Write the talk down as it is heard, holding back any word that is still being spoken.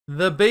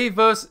The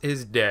Bayverse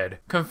is dead,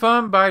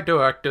 confirmed by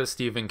director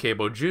Stephen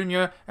Cable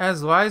Jr.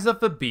 as Rise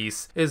of the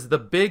Beasts is the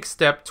big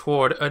step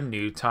toward a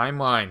new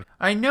timeline.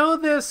 I know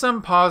there's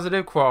some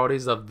positive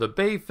qualities of the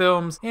Bay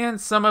films, and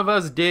some of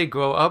us did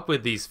grow up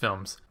with these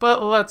films,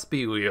 but let's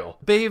be real.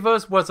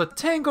 Bayverse was a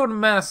tangled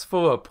mess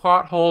full of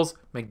plot holes,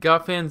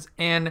 MacGuffins,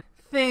 and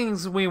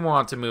things we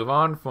want to move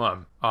on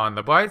from. On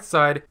the bright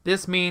side,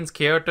 this means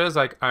characters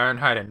like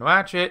Ironhide and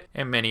Ratchet,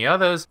 and many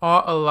others,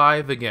 are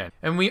alive again,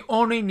 and we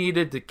only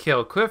needed to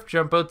kill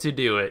Cliffjumper to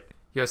do it.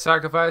 Your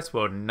sacrifice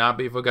will not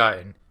be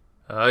forgotten.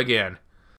 Again.